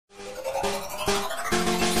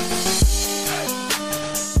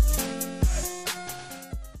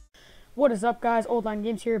What is up, guys? Old Line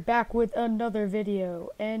Games here, back with another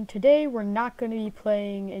video, and today we're not going to be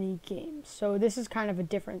playing any games, so this is kind of a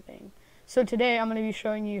different thing. So today I'm going to be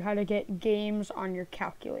showing you how to get games on your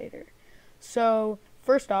calculator. So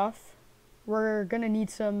first off, we're going to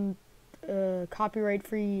need some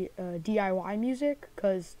copyright-free DIY music,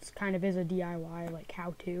 because it kind of is a DIY, like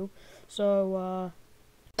how-to. So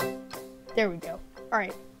there we go.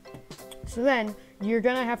 Alright. So then, you're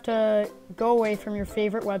going to have to go away from your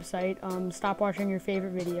favorite website, stop watching your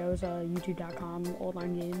favorite videos, youtube.com, Old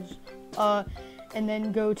Line Games, and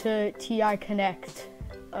then go to TI Connect.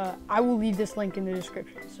 I will leave this link in the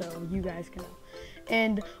description so you guys can know.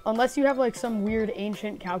 And unless you have like some weird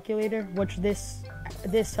ancient calculator, which this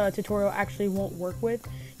tutorial actually won't work with,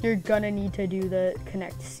 you're going to need to do the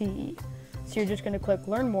Connect CE. So you're just going to click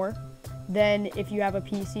Learn More. Then if you have a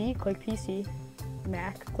PC, click PC.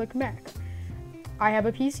 Mac, click Mac. I have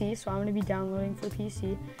a PC, so I'm going to be downloading for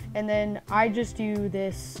PC, and then I just do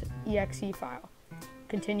this exe file.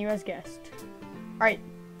 Continue as guest. Alright,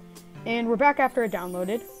 and we're back after it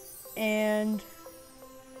downloaded, and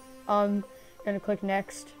I'm going to click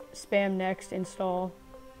next, spam next, install,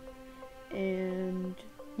 and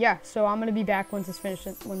yeah, so I'm going to be back once this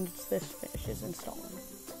finishes installing.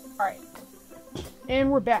 Alright,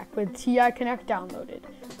 and we're back with TI Connect downloaded.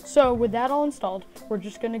 So with that all installed, we're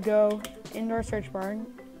just going to go into our search bar.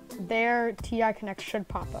 There, TI Connect should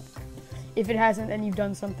pop up. If it hasn't, then you've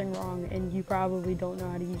done something wrong and you probably don't know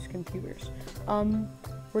how to use computers.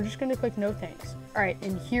 We're just going to click no thanks. Alright,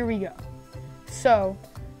 and here we go. So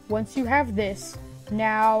once you have this,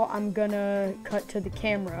 now I'm going to cut to the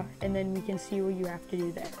camera and then we can see what you have to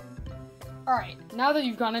do there. Alright, now that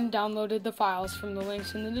you've gone and downloaded the files from the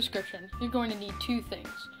links in the description, you're going to need two things.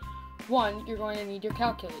 One, you're going to need your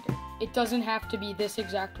calculator. It doesn't have to be this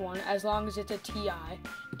exact one, as long as it's a TI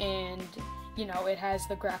and, you know, it has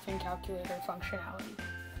the graphing calculator functionality.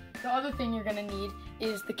 The other thing you're going to need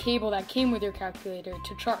is the cable that came with your calculator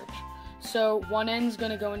to charge. So one end's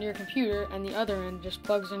going to go into your computer and the other end just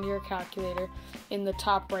plugs into your calculator in the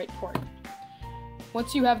top right port.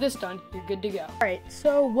 Once you have this done, you're good to go. Alright,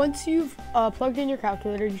 so once you've plugged in your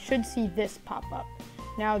calculator, you should see this pop up.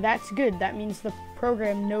 Now that's good. That means the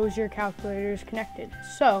program knows your calculator is connected.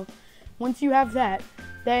 So once you have that,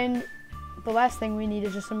 then the last thing we need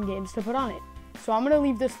is just some games to put on it. So I'm going to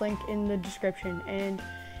leave this link in the description, and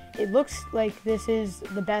it looks like this is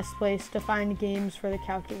the best place to find games for the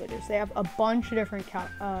calculators. They have a bunch of different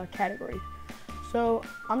categories. So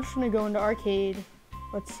I'm just going to go into arcade.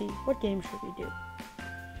 Let's see, what game should we do?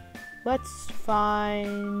 Let's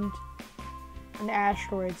find an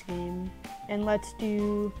Asteroids game, and let's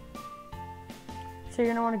do... So you're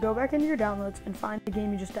going to want to go back into your downloads and find the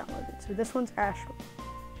game you just downloaded. So this one's Asteroids,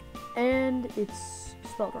 and it's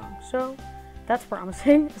spelled wrong, so that's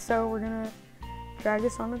promising. So we're going to drag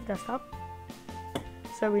this onto the desktop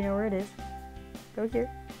so we know where it is. Go here,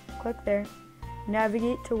 click there,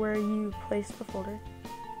 navigate to where you placed the folder.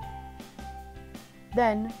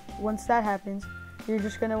 Then, once that happens, you're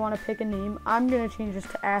just going to want to pick a name. I'm going to change this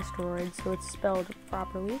to Asteroids so it's spelled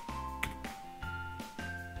properly.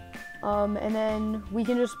 And then we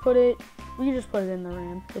can just put it in the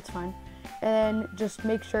RAM, it's fine. And then just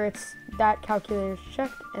make sure it's that calculator is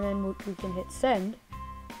checked, and then we can hit send.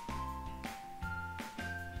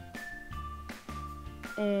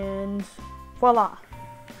 And voila.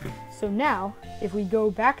 So now, if we go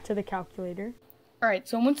back to the calculator. Alright,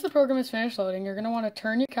 so once the program is finished loading, you're going to want to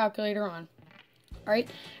turn your calculator on. Alright,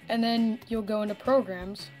 and then you'll go into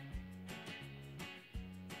programs.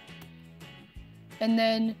 And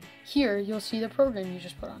then here, you'll see the program you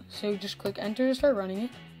just put on. So you just click enter to start running it.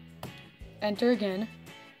 Enter again.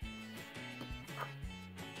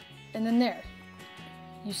 And then there,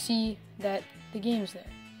 you see that the game's there.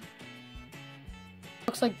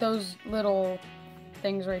 Looks like those little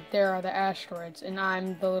things right there are the asteroids, and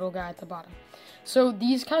I'm the little guy at the bottom. So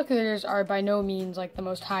these calculators are by no means like the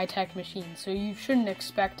most high-tech machines, so you shouldn't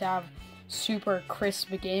expect to have super crisp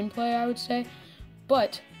gameplay, I would say.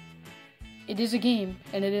 But it is a game,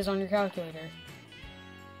 and it is on your calculator.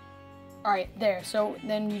 Alright, there. So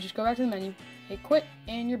then you just go back to the menu, hit quit,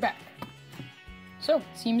 and you're back. So,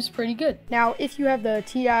 seems pretty good. Now, if you have the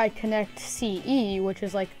TI Connect CE, which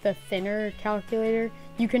is like the thinner calculator,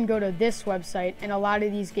 you can go to this website, and a lot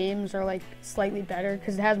of these games are like slightly better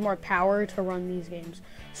because it has more power to run these games.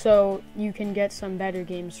 So you can get some better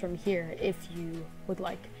games from here if you would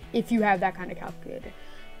like, if you have that kind of calculator.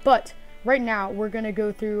 But right now, we're going to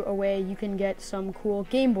go through a way you can get some cool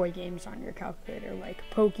Game Boy games on your calculator, like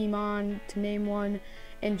Pokemon, to name one,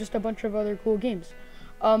 and just a bunch of other cool games.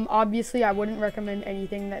 Obviously, I wouldn't recommend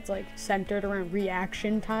anything that's like centered around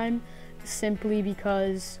reaction time, simply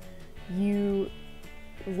because you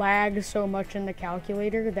lag so much in the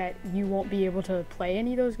calculator that you won't be able to play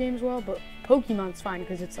any of those games well, but Pokemon's fine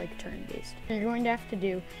because it's like turn-based. What you're going to have to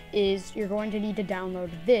do is you're going to need to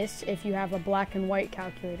download this if you have a black and white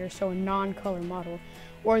calculator, so a non-color model,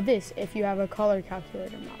 or this if you have a color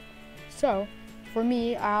calculator model. So for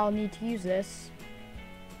me, I'll need to use this,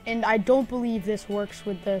 and I don't believe this works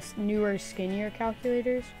with the newer, skinnier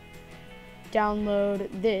calculators. Download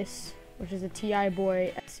this, which is a TI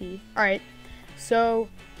Boy SC. Alright, so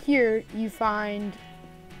here you find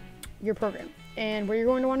your program, and what you're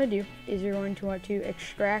going to want to do is you're going to want to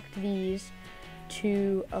extract these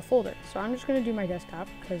to a folder. So I'm just going to do my desktop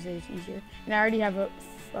because it's easier, and I already have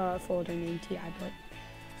a folder named TI Boy.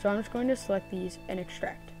 So I'm just going to select these and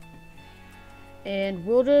extract, and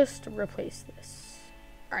we'll just replace this.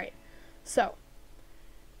 Alright, so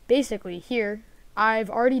basically here I've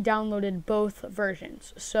already downloaded both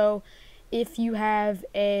versions. So if you have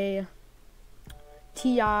a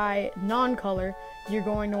TI non-color, you're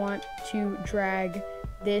going to want to drag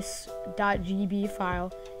this .gb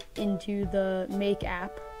file into the make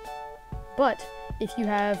app. But if you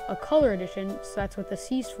have a color edition, so that's what the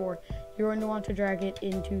C's for, you're going to want to drag it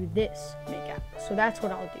into this make app. So that's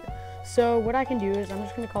what I'll do. So what I can do is I'm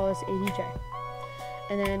just going to call this ADJ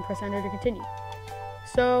and then press enter to continue.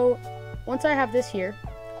 So once I have this here,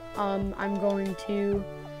 I'm going to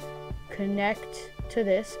connect to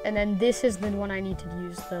this, and then this is the one I need to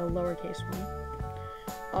use, the lowercase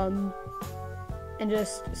one, and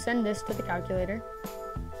just send this to the calculator,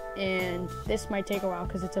 and this might take a while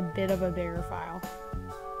because it's a bit of a bigger file.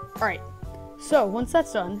 Alright, so once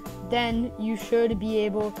that's done, then you should be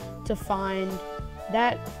able to find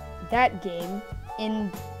that game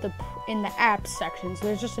in the apps section. So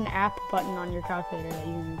there's just an app button on your calculator that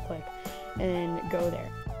you can click and then go there.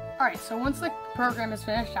 Alright, so once the program is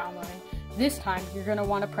finished downloading, this time you're going to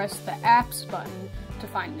want to press the apps button to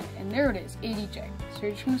find it, and there it is, ADJ. So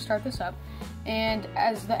you're just going to start this up, and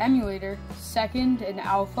as the emulator, second and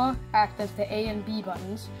alpha act as the A and B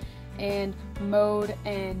buttons, and mode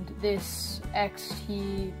and this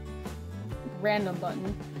XT random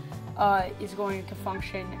button is going to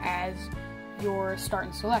function as your start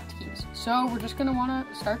and select keys. So we're just going to want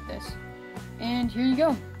to start this, and here you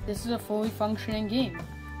go. This is a fully functioning game.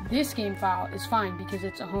 This game file is fine because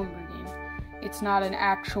it's a homebrew game. It's not an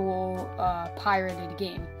actual pirated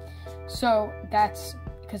game. So that's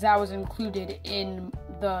because that was included in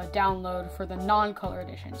the download for the non-color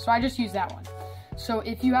edition. So I just used that one. So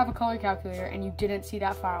if you have a color calculator and you didn't see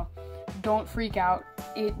that file, don't freak out.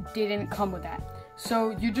 It didn't come with that.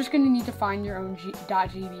 So you're just going to need to find your own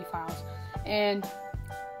 .gb files. And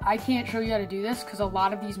I can't show you how to do this because a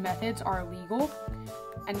lot of these methods are illegal.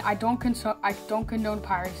 And I don't condone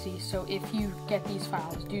piracy, so if you get these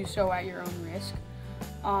files, do so at your own risk.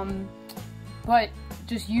 But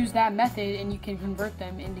just use that method and you can convert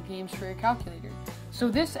them into games for your calculator. So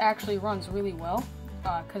this actually runs really well,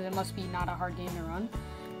 because it must be not a hard game to run.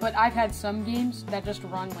 But I've had some games that just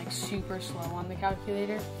run like super slow on the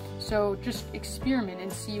calculator. So just experiment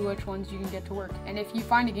and see which ones you can get to work. And if you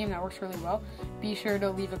find a game that works really well, be sure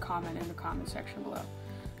to leave a comment in the comment section below.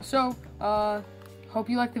 So, hope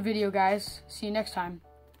you liked the video, guys. See you next time.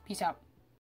 Peace out.